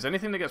happen is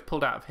anything that gets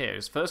pulled out of here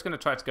is first going to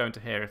try to go into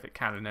here if it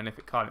can, and then if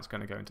it can't, it's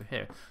going to go into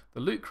here. The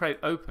loot crate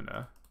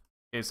opener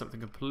is something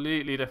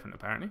completely different,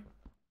 apparently.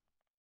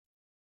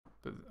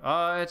 But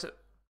I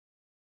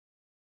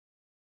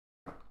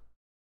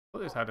thought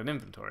this had an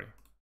inventory.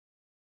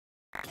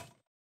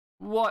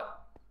 What?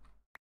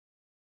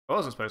 That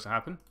wasn't supposed to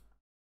happen.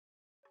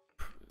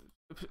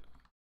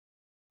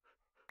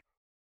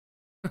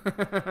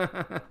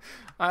 I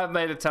have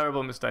made a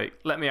terrible mistake.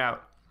 Let me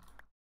out.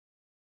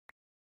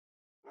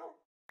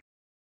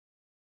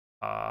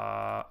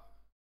 I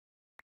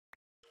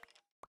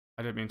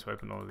didn't mean to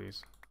open all of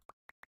these.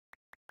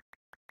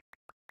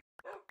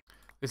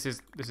 This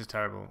is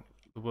terrible.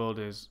 The world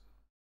is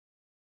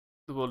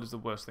the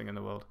worst thing in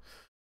the world.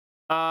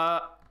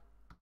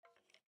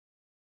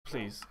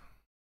 Please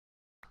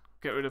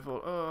get rid of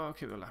all. Oh,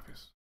 keep the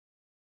lapis.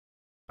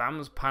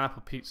 Bam's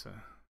pineapple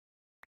pizza.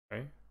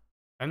 Okay.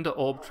 Ender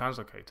orb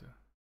translocator.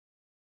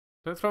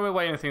 Don't throw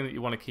away anything that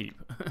you want to keep.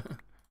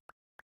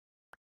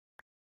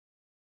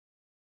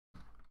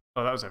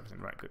 Oh, that was everything.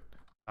 Right, good.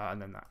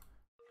 And then that.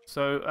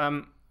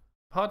 So,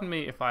 pardon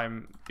me if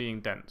I'm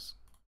being dense,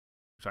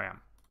 which I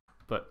am.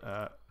 But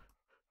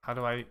how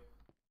do I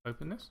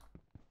open this?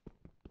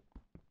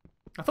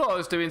 I thought I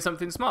was doing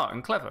something smart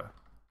and clever.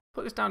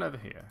 Put this down over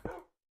here.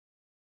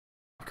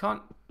 You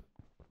can't.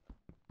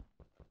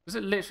 Does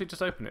it literally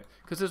just open it?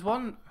 Because there's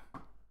one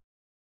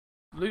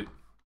loot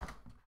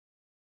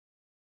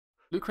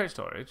crate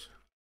storage,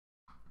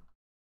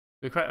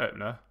 loot crate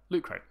opener,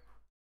 loot crate,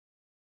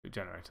 loot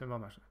generator.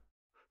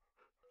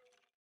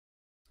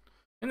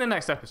 In the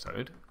next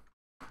episode,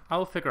 I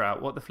will figure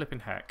out what the flipping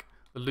heck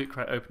the loot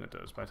crate opener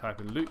does by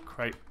typing loot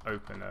crate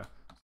opener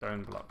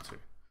Stoneblock 2.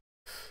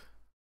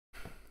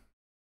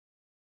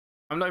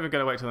 I'm not even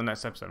going to wait till the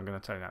next episode. I'm going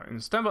to tell you now. In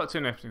Stoneblock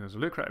 2, there's a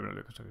loot crate opener,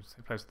 loot crate storage.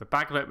 It places the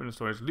bag opener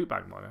storage loot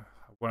bag modder.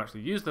 I won't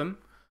actually use them.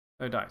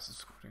 No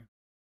dice.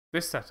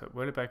 This setup,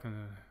 where the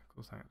bacon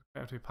cool thing. They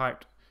have to be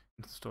piped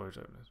into the storage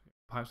openers.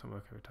 Pipes don't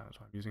work every time, so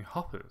I'm using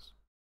hoppers.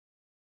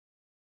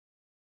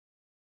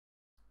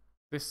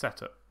 This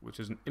setup, which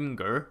is an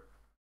imgur.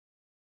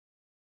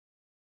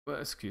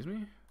 Well, excuse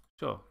me?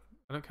 Sure.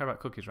 I don't care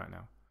about cookies right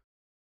now.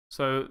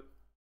 So,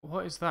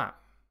 what is that?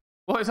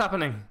 What is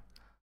happening?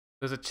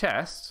 There's a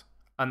chest.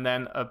 and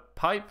then a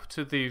pipe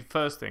to the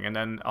first thing, and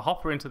then a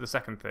hopper into the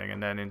second thing,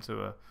 and then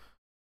into a...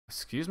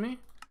 Excuse me?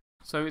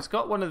 So it's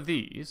got one of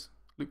these,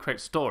 loot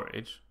crate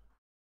storage,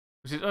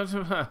 which is...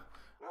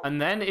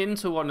 and then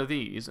into one of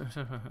these.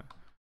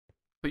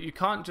 But you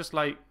can't just,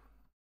 like...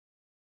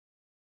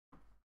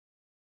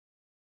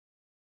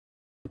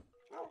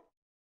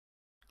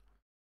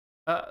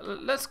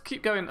 let's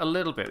keep going a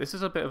little bit. This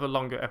is a bit of a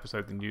longer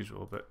episode than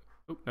usual, but...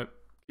 Oh, no,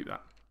 keep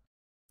that.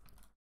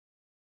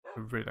 I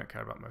really don't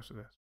care about most of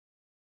this.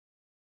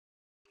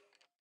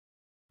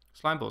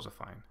 Slime balls are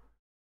fine.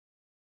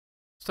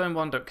 Stone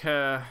one, don't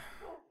care.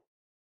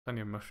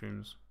 Plenty of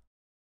mushrooms.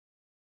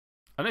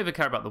 I don't even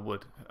care about the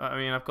wood. I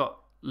mean, I've got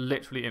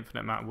literally infinite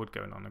amount of wood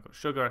going on. I've got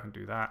sugar, I can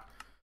do that.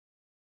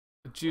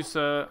 The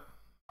juicer,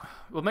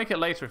 we'll make it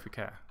later if we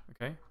care,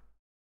 okay?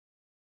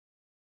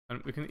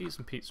 And we can eat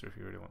some pizza if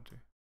you really want to.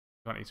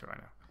 We can't eat it right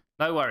now.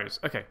 No worries.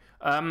 Okay.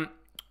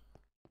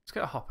 Let's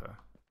get a hopper.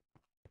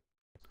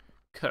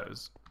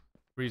 Because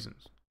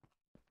reasons.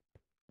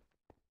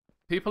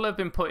 People have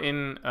been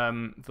putting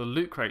the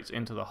loot crates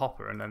into the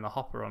hopper, and then the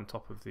hopper on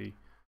top of the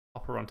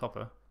hopper on top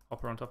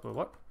of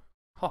what?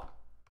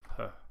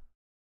 Hopper.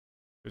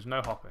 There's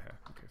no hopper here.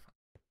 Okay,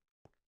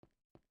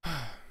 fine.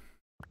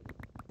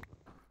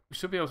 We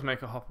should be able to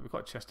make a hopper. We've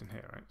got a chest in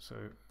here, right? So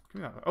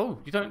give me that. Oh,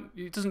 you don't.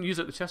 It doesn't use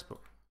up the chest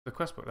book, the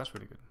quest book. That's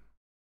really good.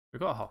 We've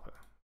got a hopper.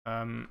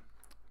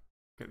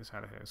 Get this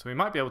out of here. So we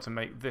might be able to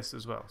make this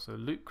as well. So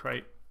loot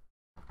crate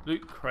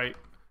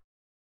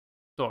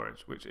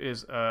storage, which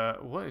is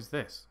what is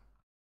this?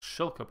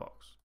 Shulker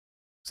box.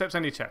 Accepts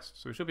any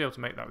chest. So we should be able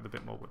to make that with a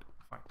bit more wood.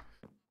 Fine.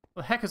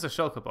 What the heck is a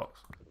shulker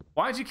box?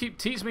 Why do you keep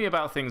teaching me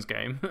about things,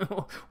 game?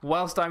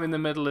 Whilst I'm in the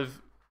middle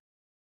of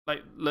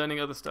like learning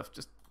other stuff.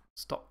 Just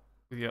stop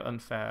with your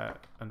unfair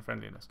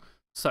unfriendliness.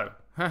 So,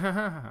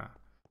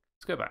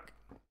 let's go back.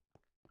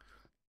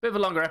 Bit of a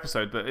longer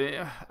episode, but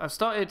I've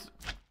started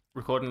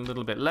recording a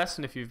little bit less,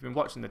 and if you've been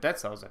watching the Dead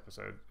Cells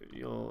episode,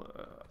 you'll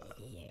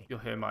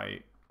hear my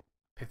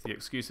pithy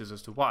excuses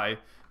as to why,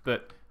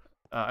 but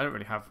I don't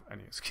really have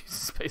any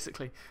excuses,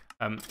 basically.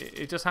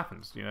 It just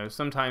happens, you know.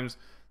 Sometimes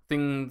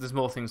there's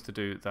more things to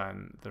do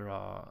than there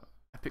are...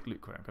 Epic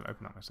loot crate, I'm going to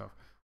open that myself.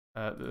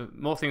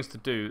 More things to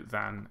do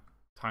than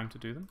time to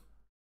do them.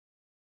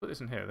 Put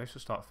this in here, they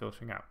should start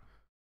filtering out.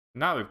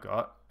 Now we've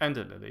got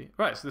Ender Lily.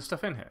 Right, so there's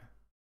stuff in here.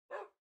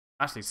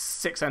 Actually,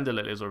 6 Ender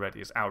Lilies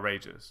already is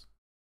outrageous.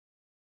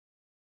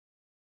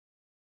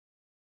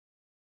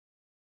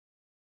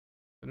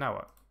 But now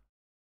what?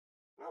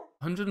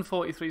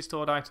 143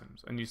 stored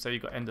items, and you say you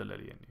got Ender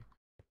Lily in you.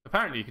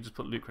 Apparently, you can just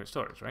put loot crate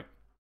storage, right?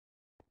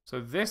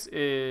 So this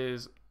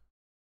is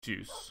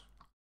juice.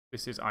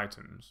 This is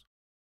items.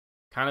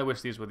 Kind of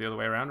wish these were the other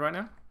way around right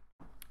now.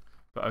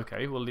 But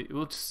okay,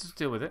 we'll just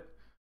deal with it.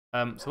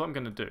 So what I'm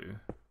going to do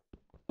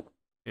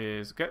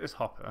is get this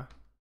hopper.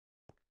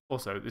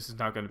 Also, this is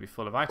now going to be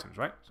full of items,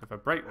 right? So if I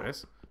break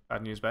this,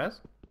 bad news bears.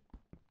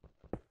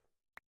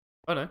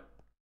 Oh no,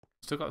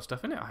 still got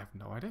stuff in it? I have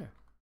no idea.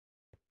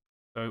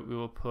 So we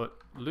will put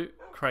loot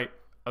crate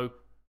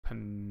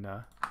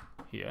opener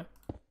here.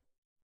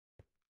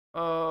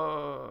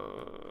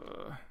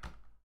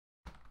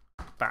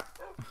 That.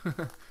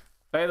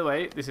 By the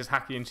way, this is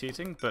hacky and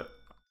cheating, but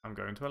I'm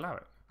going to allow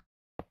it.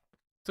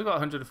 Still got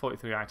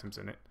 143 items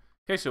in it.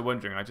 In case you're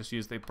wondering, I just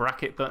used the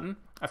bracket button.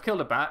 I've killed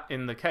a bat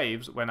in the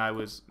caves when I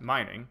was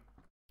mining.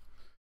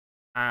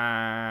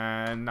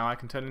 And now I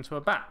can turn into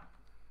a bat.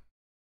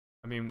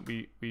 I mean,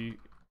 we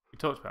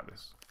talked about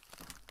this.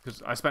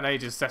 Because I spent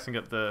ages setting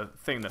up the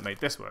thing that made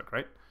this work,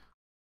 right?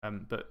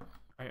 But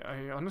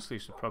I honestly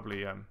should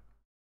probably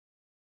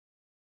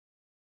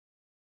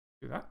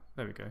do that.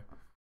 There we go.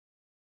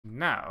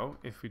 Now,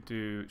 if we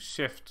do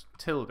shift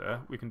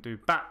tilde, we can do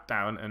bat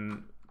down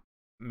and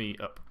me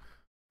up.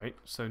 Right,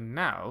 so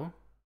now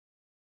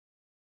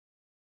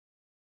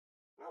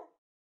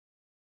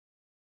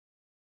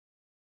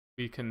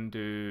we can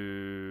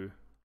do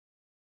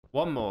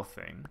one more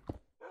thing.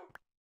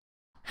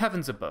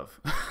 Heavens above.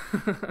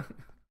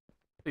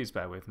 Please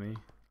bear with me.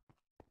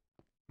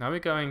 Now we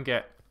go and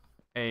get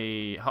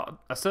a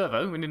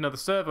servo. We need another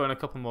servo and a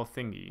couple more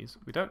thingies.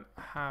 We don't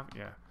have...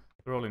 Yeah,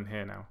 they're all in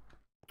here now.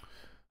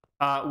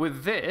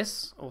 With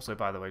this... Also,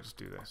 by the way, just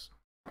do this.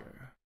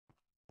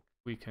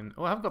 We can...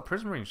 Oh, I haven't got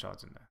prismarine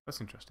shards in there.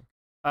 That's interesting.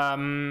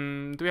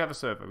 Do we have a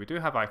servo? We do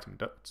have item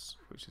ducts,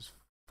 which is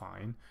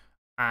fine.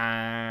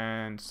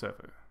 And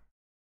servo.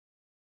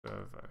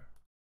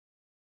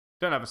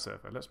 Don't have a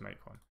servo. Let's make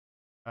one.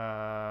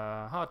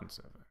 Hardened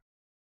servo.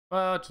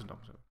 Well, just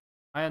not servo.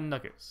 Iron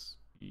nuggets.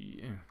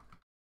 Yeah.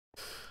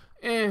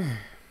 2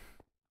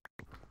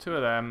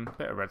 of them.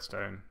 Bit of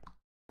redstone.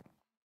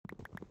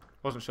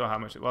 Wasn't sure how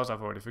much it was.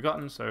 I've already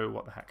forgotten, so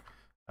what the heck.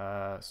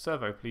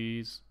 Servo,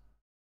 please.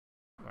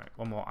 Right,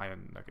 one more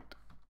iron nugget.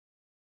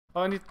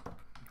 Oh, I need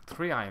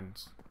 3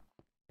 irons.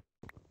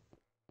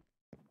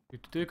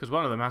 Good to do, because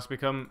one of them has to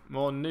become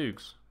more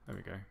noogs. There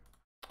we go.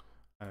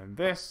 And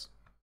this.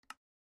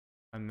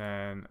 And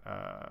then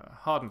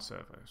hardened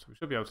servo. So we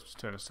should be able to just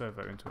turn a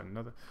servo into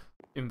another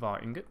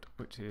invar ingot,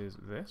 which is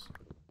this.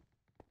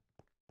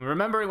 I'm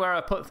remembering where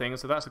I put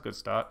things, so that's a good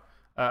start.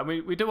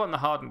 We do want the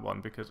hardened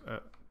one because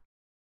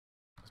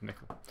it's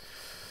nickel.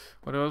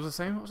 What was I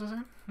saying? What was I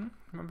saying?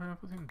 Remember I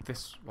put things?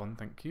 This one,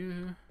 thank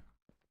you.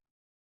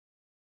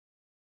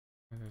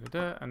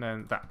 And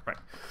then that. Right.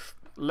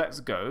 Let's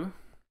go.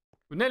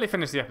 We've nearly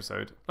finished the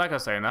episode. Like I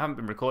was saying, I haven't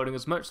been recording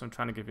as much, so I'm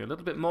trying to give you a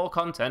little bit more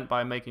content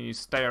by making you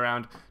stay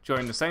around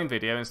during the same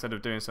video instead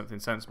of doing something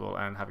sensible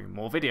and having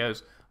more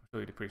videos. I'm sure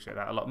you'd appreciate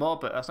that a lot more,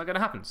 but that's not going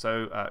to happen,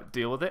 so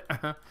deal with it.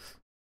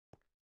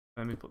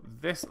 Let me put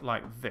this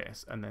like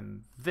this, and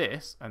then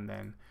this, and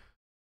then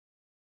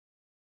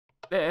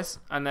this,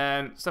 and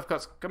then stuff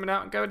cuts coming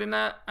out and going in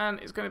there, and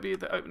it's going to be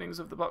the openings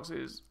of the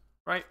boxes,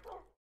 right?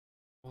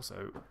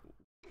 Also,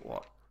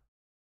 what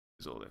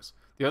is all this?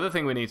 The other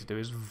thing we need to do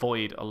is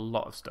void a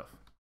lot of stuff.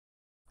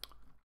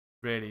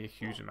 Really a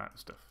huge amount of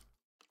stuff.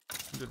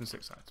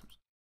 106 items.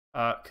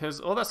 Because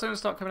all that's going to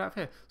start coming out of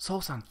here.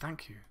 Soul Sand,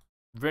 thank you.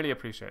 Really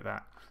appreciate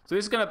that. So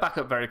this is going to back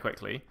up very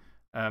quickly,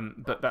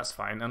 but that's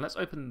fine. And let's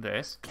open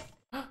this.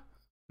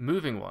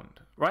 Moving wand.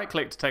 Right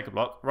click to take a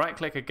block. Right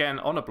click again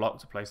on a block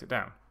to place it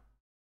down.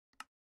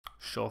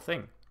 Sure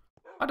thing.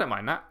 I don't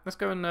mind that. Let's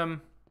go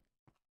and...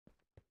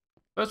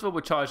 First of all,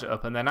 we'll charge it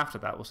up, and then after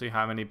that, we'll see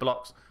how many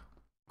blocks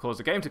cause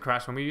the game to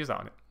crash when we use that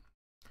on it.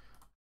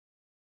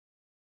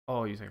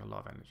 Oh, you take a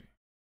lot of energy.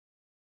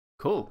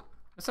 Cool.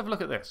 Let's have a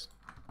look at this.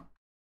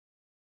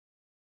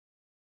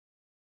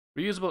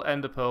 Reusable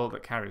ender pearl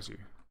that carries you.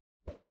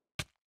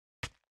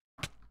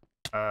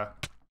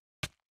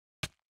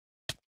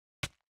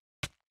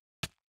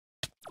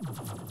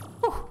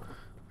 Whew.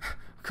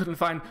 Couldn't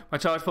find my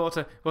charge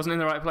porter. Wasn't in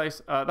the right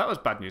place. That was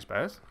bad news,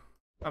 bears.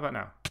 How about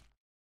now?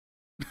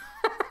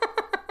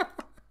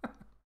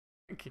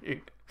 Thank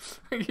you.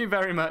 Thank you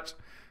very much.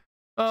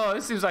 Oh,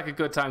 this seems like a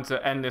good time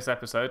to end this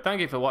episode. Thank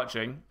you for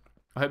watching.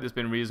 I hope it's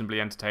been reasonably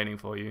entertaining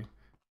for you.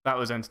 That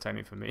was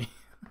entertaining for me.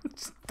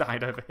 Just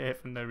died over here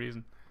for no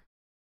reason.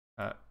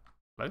 Hello?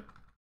 I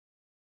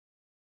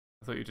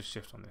thought you just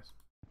shift on this.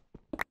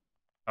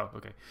 Oh,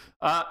 okay.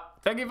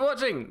 Thank you for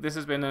watching. This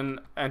has been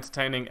an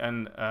entertaining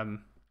and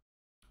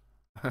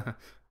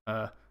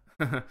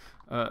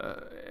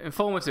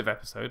informative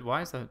episode.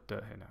 Why is there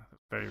dirt here now?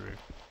 That's very rude.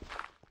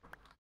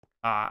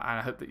 And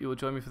I hope that you will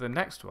join me for the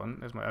next one.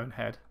 There's my own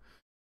head.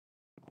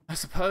 I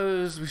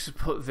suppose we should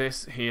put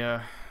this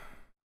here.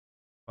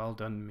 Well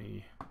done,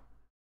 me.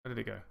 Where did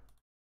it go?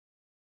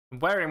 I'm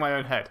wearing my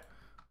own head.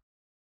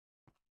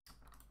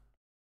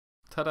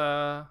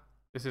 Ta-da!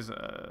 This is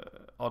an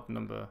odd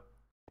number.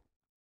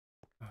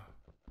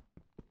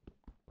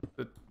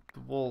 The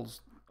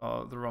walls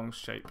are the wrong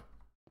shape.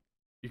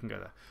 You can go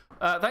there.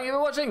 Thank you for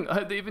watching. I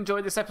hope that you've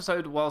enjoyed this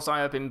episode whilst I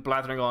have been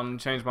blathering on,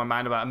 changed my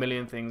mind about a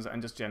million things, and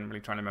just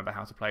generally trying to remember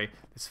how to play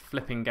this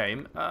flipping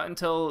game.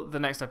 Until the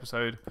next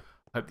episode,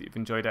 I hope that you've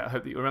enjoyed it. I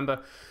hope that you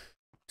remember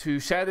to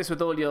share this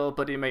with all your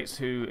buddy mates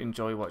who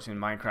enjoy watching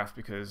Minecraft,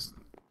 because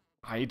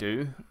I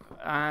do,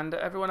 and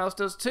everyone else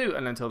does too.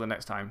 And until the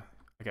next time,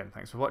 again,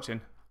 thanks for watching.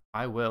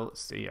 I will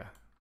see ya.